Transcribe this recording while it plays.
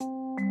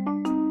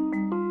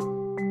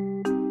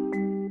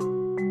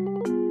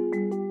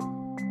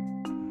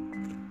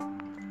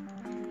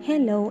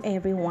Hello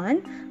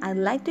everyone, I'd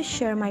like to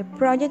share my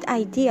project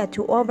idea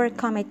to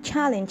overcome a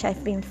challenge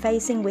I've been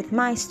facing with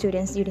my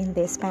students during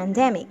this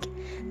pandemic.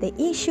 The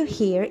issue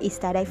here is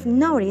that I've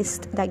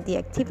noticed that the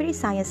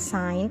activities I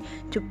assign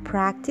to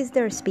practice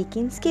their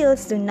speaking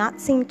skills do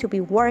not seem to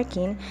be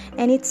working,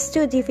 and it's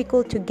too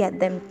difficult to get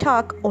them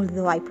talk,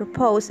 although I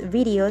propose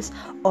videos,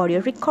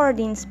 audio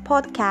recordings,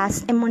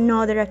 podcasts, and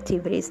other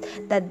activities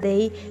that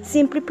they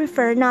simply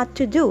prefer not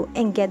to do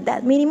and get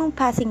that minimum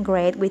passing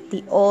grade with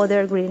the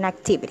other grading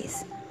activities.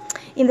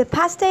 In the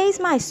past days,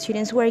 my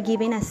students were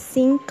given a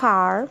SIM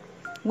card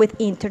with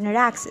internet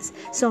access.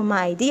 So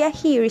my idea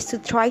here is to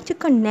try to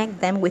connect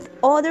them with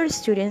other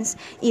students,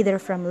 either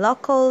from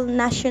local,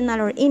 national,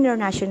 or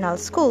international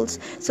schools,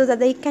 so that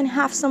they can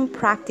have some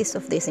practice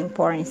of these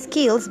important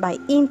skills by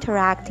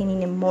interacting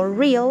in a more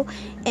real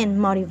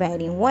and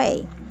motivating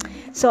way.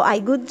 So I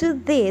could do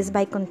this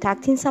by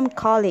contacting some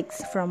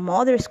colleagues from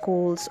other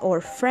schools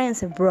or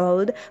friends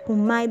abroad who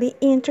might be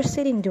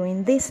interested in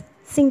doing this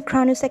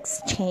synchronous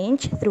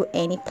exchange through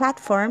any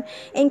platform,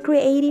 and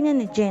creating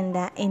an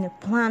agenda and a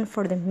plan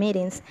for the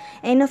meetings,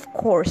 and of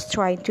course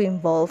trying to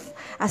involve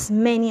as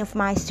many of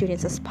my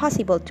students as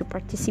possible to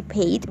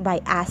participate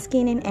by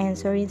asking and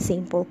answering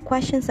simple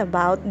questions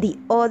about the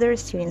other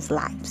students'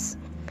 lives.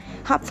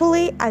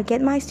 Hopefully, I'll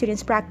get my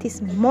students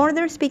practice more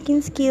their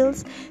speaking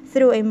skills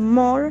through a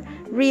more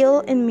real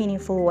and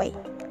meaningful way.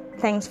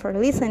 Thanks for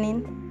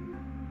listening.